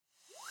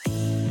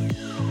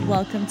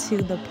welcome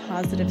to the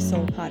Positive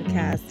Soul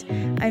Podcast.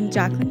 I'm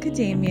Jacqueline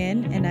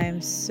Kadamian, and I'm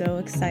so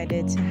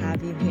excited to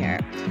have you here.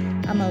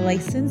 I'm a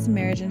licensed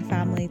marriage and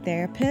family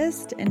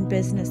therapist and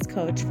business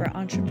coach for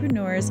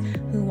entrepreneurs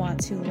who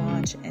want to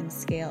launch and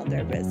scale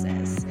their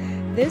business.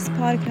 This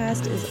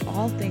podcast is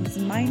all things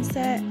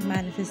mindset,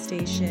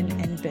 manifestation,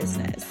 and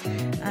business.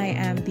 I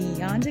am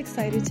beyond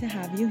excited to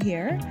have you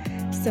here,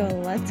 so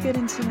let's get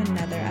into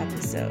another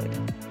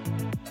episode.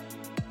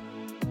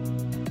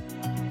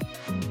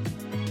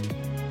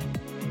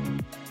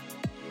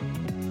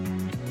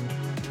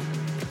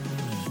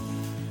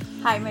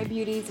 Hi, my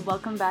beauties.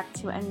 Welcome back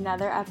to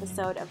another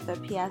episode of the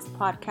PS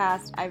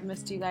Podcast. I've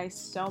missed you guys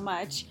so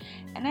much,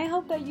 and I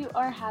hope that you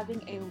are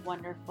having a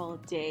wonderful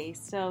day.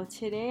 So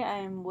today I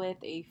am with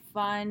a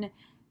fun,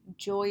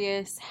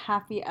 joyous,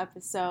 happy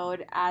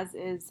episode, as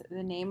is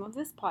the name of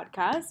this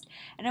podcast,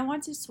 and I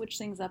want to switch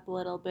things up a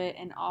little bit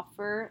and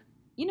offer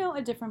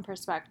a different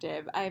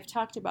perspective. I've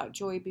talked about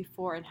joy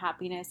before and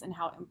happiness and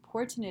how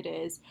important it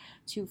is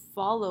to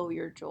follow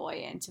your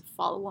joy and to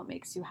follow what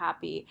makes you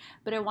happy.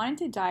 But I wanted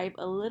to dive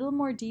a little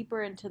more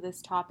deeper into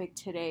this topic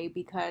today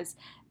because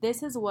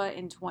this is what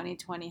in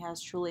 2020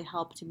 has truly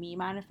helped me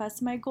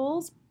manifest my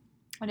goals.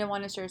 And I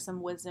want to share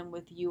some wisdom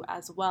with you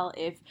as well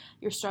if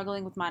you're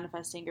struggling with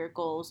manifesting your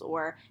goals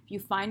or if you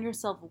find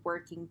yourself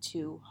working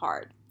too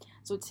hard.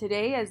 So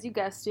today, as you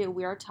guessed it,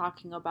 we are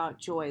talking about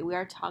joy. We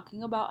are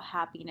talking about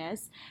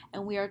happiness,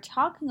 and we are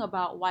talking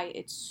about why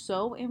it's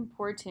so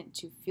important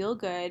to feel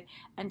good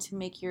and to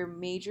make your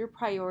major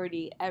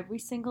priority every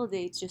single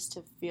day just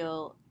to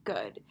feel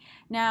good.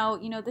 Now,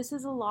 this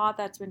is a law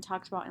that's been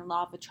talked about in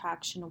law of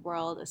attraction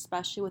world,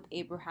 especially with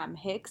Abraham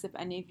Hicks. If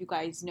any of you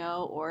guys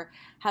know or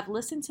have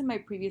listened to my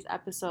previous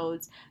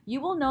episodes,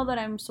 you will know that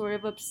I'm sort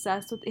of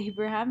obsessed with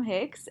Abraham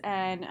Hicks,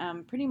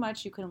 and pretty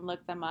much you can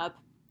look them up.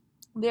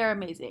 They're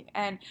amazing.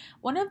 And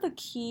one of the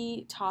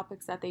key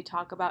topics that they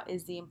talk about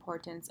is the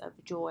importance of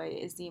joy,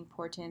 is the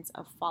importance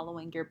of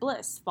following your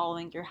bliss,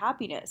 following your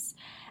happiness.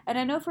 And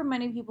I know for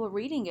many people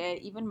reading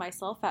it, even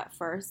myself at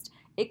first,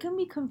 it can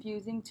be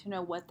confusing to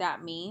know what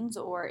that means,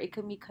 or it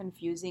can be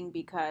confusing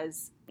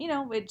because,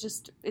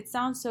 it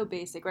sounds so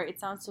basic, right? It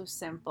sounds so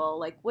simple.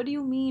 Like, what do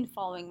you mean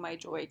following my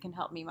joy can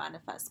help me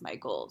manifest my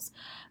goals?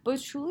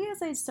 But truly,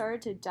 as I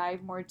started to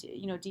dive more,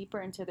 deeper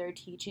into their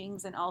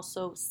teachings and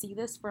also see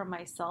this for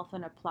myself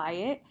and apply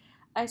it,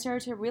 I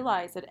started to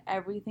realize that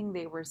everything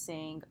they were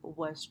saying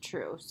was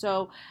true.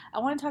 So I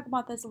want to talk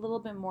about this a little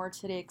bit more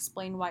today,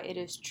 explain why it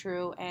is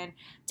true, and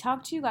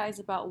talk to you guys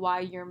about why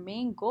your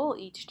main goal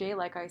each day,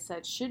 like I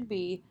said, should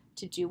be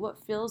to do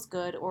what feels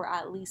good or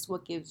at least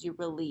what gives you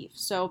relief.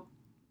 So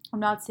I'm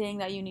not saying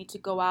that you need to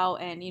go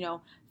out and,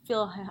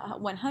 feel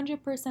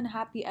 100%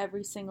 happy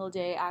every single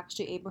day.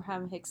 Actually,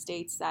 Abraham Hicks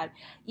states that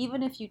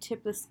even if you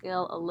tip the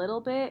scale a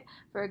little bit,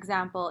 for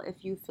example,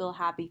 if you feel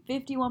happy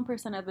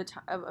 51%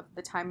 of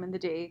the time in the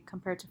day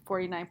compared to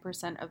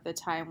 49% of the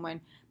time when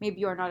maybe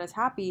you're not as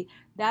happy,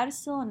 that is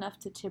still enough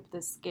to tip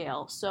the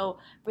scale. So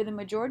for the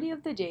majority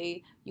of the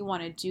day, you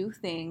want to do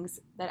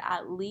things that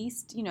at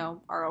least,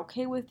 are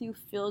okay with you,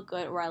 feel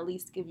good, or at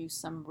least give you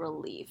some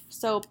relief.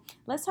 So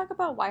let's talk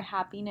about why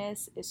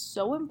happiness is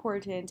so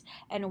important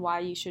and why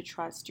you should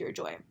trust your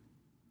joy.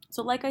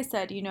 So like I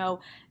said,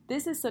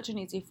 this is such an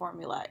easy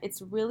formula.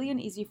 It's really an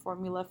easy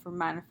formula for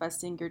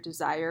manifesting your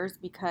desires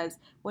because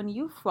when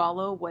you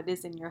follow what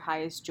is in your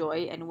highest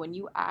joy and when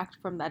you act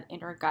from that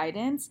inner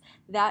guidance,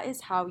 that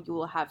is how you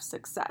will have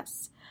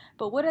success.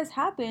 But what has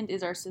happened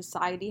is our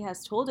society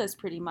has told us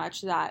pretty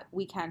much that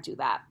we can't do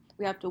that.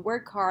 We have to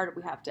work hard,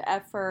 we have to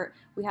effort,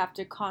 we have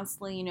to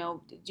constantly,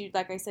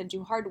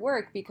 do hard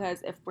work,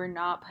 because if we're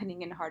not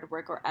putting in hard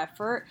work or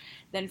effort,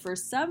 then for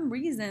some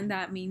reason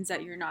that means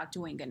that you're not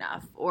doing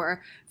enough,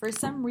 or for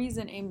some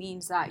reason it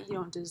means that you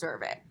don't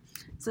deserve it.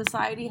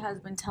 Society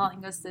has been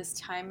telling us this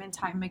time and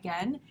time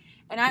again.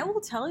 And I will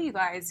tell you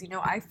guys,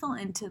 I fell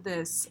into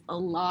this a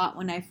lot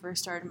when I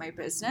first started my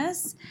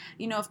business.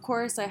 Of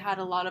course, I had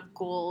a lot of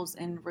goals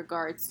in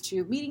regards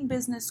to meeting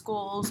business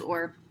goals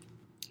or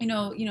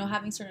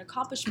having certain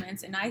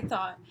accomplishments. And I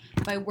thought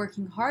by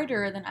working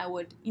harder, then I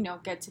would,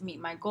 get to meet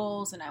my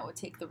goals and I would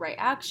take the right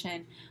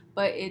action.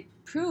 But it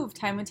proved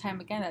time and time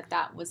again that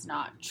that was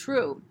not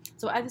true.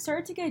 So I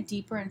started to get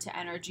deeper into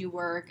energy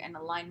work and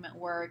alignment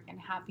work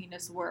and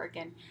happiness work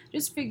and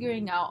just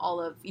figuring out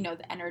all of,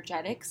 the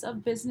energetics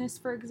of business,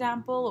 for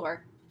example,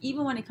 or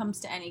even when it comes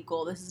to any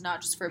goal. This is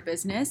not just for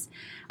business.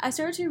 I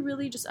started to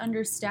really just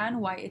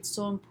understand why it's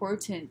so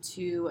important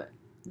to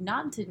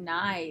not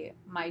deny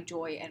my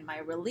joy and my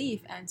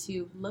relief and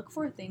to look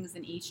for things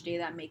in each day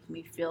that make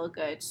me feel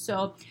good.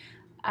 So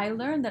I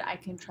learned that I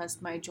can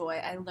trust my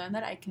joy. I learned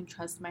that I can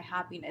trust my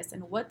happiness.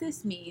 And what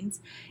this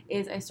means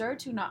is I started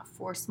to not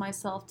force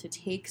myself to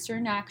take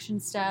certain action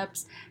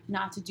steps,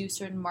 not to do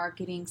certain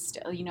marketing,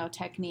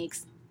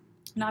 techniques,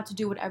 not to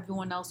do what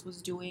everyone else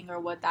was doing or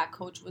what that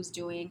coach was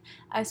doing.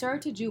 I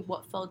started to do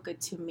what felt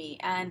good to me.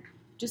 And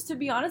just to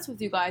be honest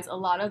with you guys, a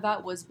lot of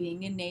that was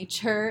being in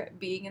nature,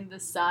 being in the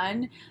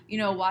sun,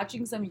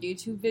 watching some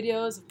YouTube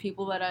videos of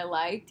people that I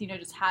liked,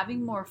 just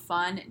having more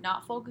fun,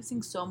 not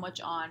focusing so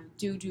much on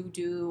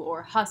do,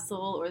 or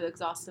hustle or the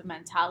exhaustive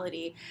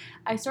mentality.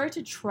 I started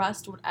to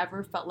trust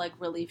whatever felt like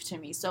relief to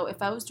me. So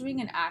if I was doing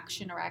an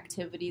action or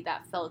activity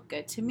that felt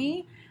good to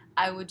me,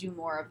 I would do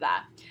more of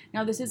that.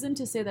 Now, this isn't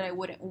to say that I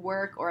wouldn't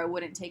work or I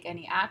wouldn't take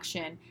any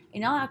action.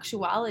 In all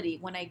actuality,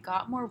 when I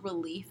got more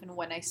relief and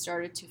when I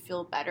started to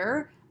feel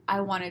better,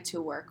 I wanted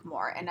to work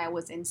more and I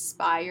was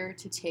inspired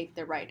to take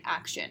the right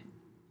action.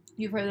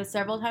 You've heard this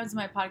several times in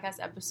my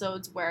podcast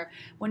episodes where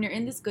when you're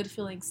in this good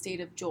feeling state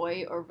of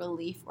joy or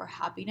relief or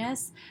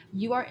happiness,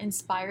 you are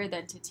inspired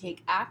then to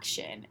take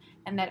action.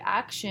 And that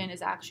action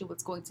is actually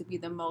what's going to be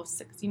the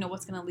most,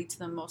 what's going to lead to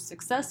the most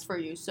success for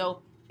you.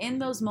 So in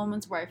those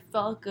moments where I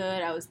felt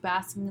good, I was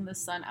basking in the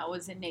sun, I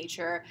was in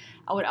nature,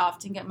 I would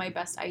often get my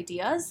best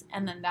ideas,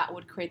 and then that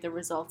would create the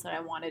results that I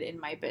wanted in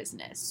my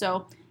business.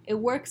 So it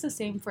works the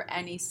same for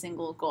any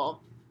single goal.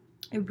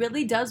 It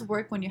really does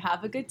work when you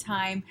have a good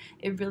time.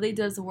 It really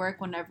does work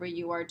whenever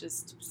you are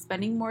just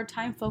spending more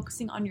time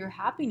focusing on your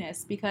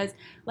happiness, because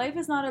life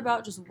is not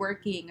about just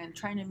working and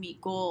trying to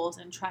meet goals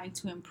and trying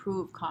to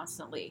improve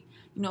constantly.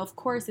 Of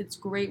course, it's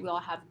great. We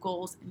all have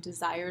goals and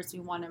desires we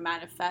want to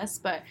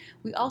manifest, but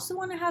we also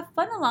want to have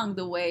fun along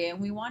the way and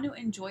we want to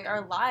enjoy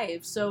our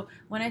lives. So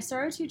when I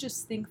started to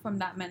just think from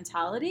that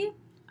mentality,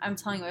 I'm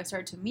telling you, I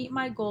started to meet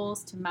my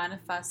goals, to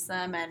manifest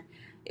them, and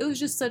it was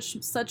just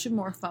such a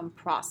more fun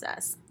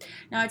process.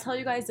 Now, I tell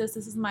you guys this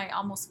is my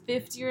almost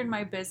 5th year in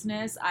my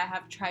business. I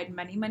have tried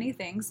many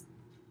things.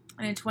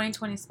 And in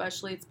 2020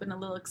 especially, it's been a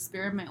little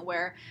experiment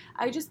where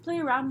I just play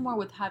around more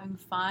with having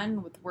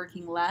fun, with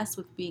working less,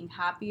 with being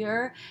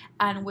happier.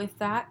 And with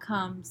that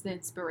comes the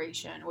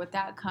inspiration. With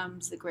that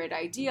comes the great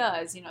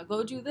ideas.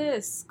 Go do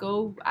this,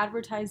 go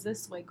advertise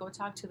this way, go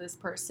talk to this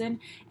person.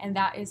 And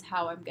that is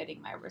how I'm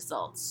getting my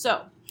results.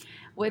 So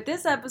with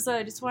this episode,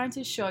 I just wanted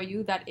to show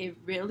you that it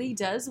really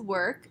does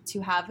work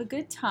to have a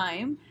good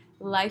time.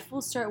 Life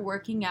will start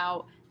working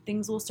out.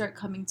 Things will start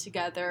coming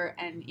together,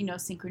 and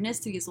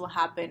synchronicities will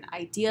happen,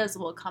 ideas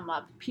will come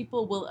up,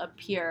 people will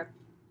appear,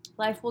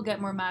 life will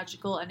get more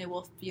magical, and it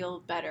will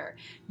feel better.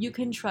 You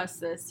can trust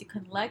this. You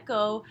can let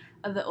go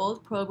of the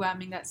old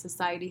programming that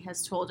society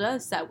has told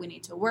us, that we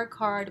need to work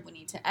hard, we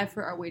need to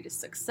effort our way to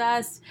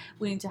success,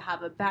 we need to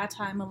have a bad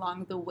time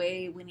along the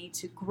way, we need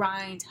to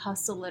grind,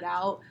 hustle it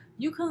out.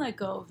 You can let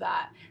go of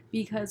that,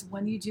 because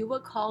when you do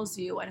what calls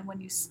you and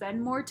when you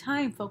spend more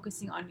time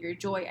focusing on your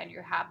joy and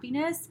your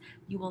happiness,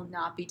 you will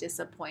not be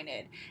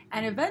disappointed.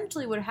 And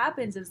eventually what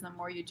happens is the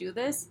more you do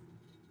this,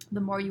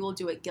 the more you will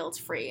do it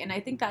guilt-free. And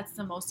I think that's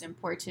the most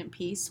important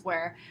piece,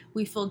 where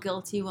we feel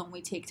guilty when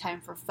we take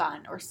time for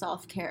fun or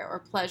self-care or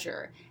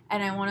pleasure.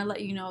 And I want to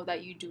let you know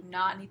that you do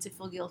not need to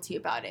feel guilty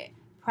about it.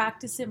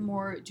 Practice it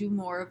more, do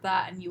more of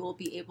that, and you will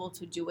be able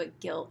to do it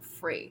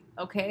guilt-free.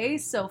 Okay?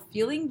 So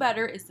feeling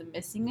better is the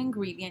missing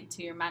ingredient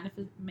to your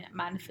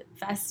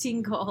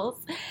manifesting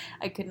goals.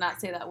 I could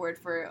not say that word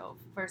for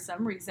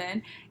some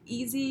reason.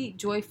 Easy,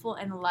 joyful,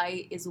 and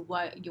light is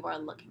what you are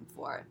looking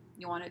for.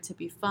 You want it to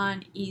be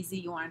fun, easy,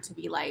 you want it to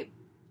be light.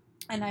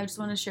 And I just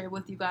want to share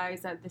with you guys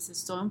that this is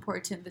so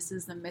important. This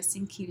is the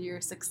missing key to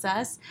your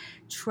success.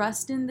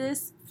 Trust in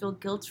this, feel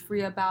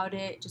guilt-free about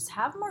it. Just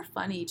have more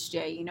fun each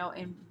day,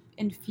 and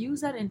infuse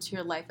that into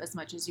your life as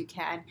much as you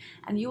can,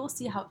 and you will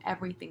see how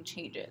everything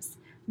changes.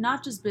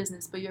 Not just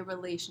business, but your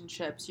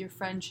relationships, your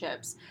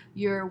friendships,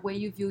 your way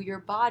you view your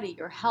body,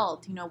 your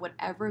health,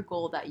 whatever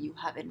goal that you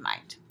have in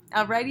mind.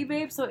 Alrighty,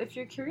 babe. So if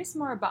you're curious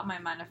more about my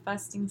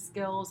manifesting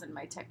skills and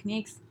my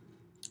techniques,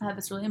 I have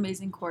this really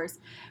amazing course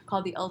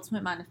called the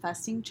Ultimate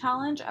Manifesting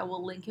Challenge. I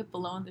will link it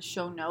below in the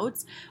show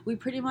notes. We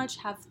pretty much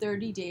have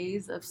 30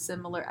 days of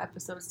similar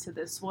episodes to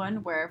this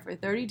one, where for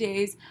 30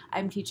 days,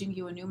 I'm teaching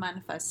you a new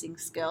manifesting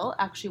skill.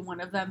 Actually, one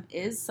of them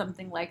is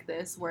something like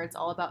this, where it's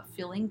all about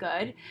feeling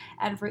good.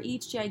 And for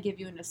each day, I give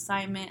you an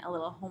assignment, a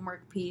little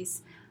homework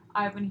piece.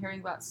 I've been hearing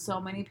about so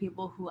many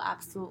people who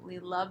absolutely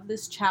love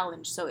this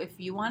challenge. So if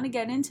you want to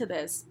get into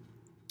this,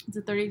 it's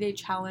a 30-day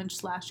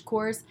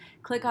challenge/course.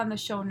 Click on the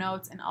show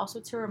notes. And also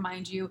to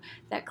remind you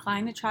that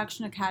Client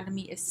Attraction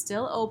Academy is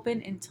still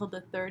open until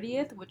the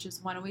 30th, which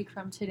is 1 week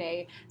from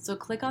today. So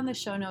click on the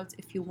show notes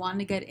if you want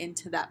to get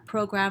into that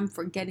program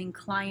for getting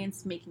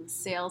clients, making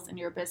sales in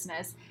your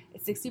business.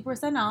 It's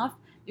 60% off.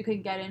 You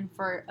can get in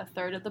for a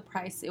third of the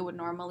price it would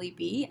normally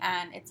be,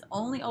 and it's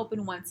only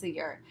open once a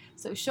year.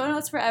 So show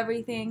notes for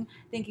everything.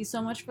 Thank you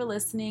so much for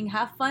listening.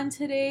 Have fun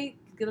today.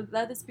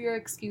 Let this be your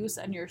excuse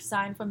and your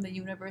sign from the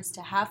universe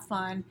to have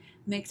fun,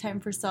 make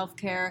time for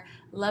self-care.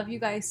 Love you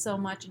guys so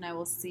much, and I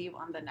will see you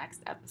on the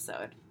next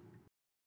episode.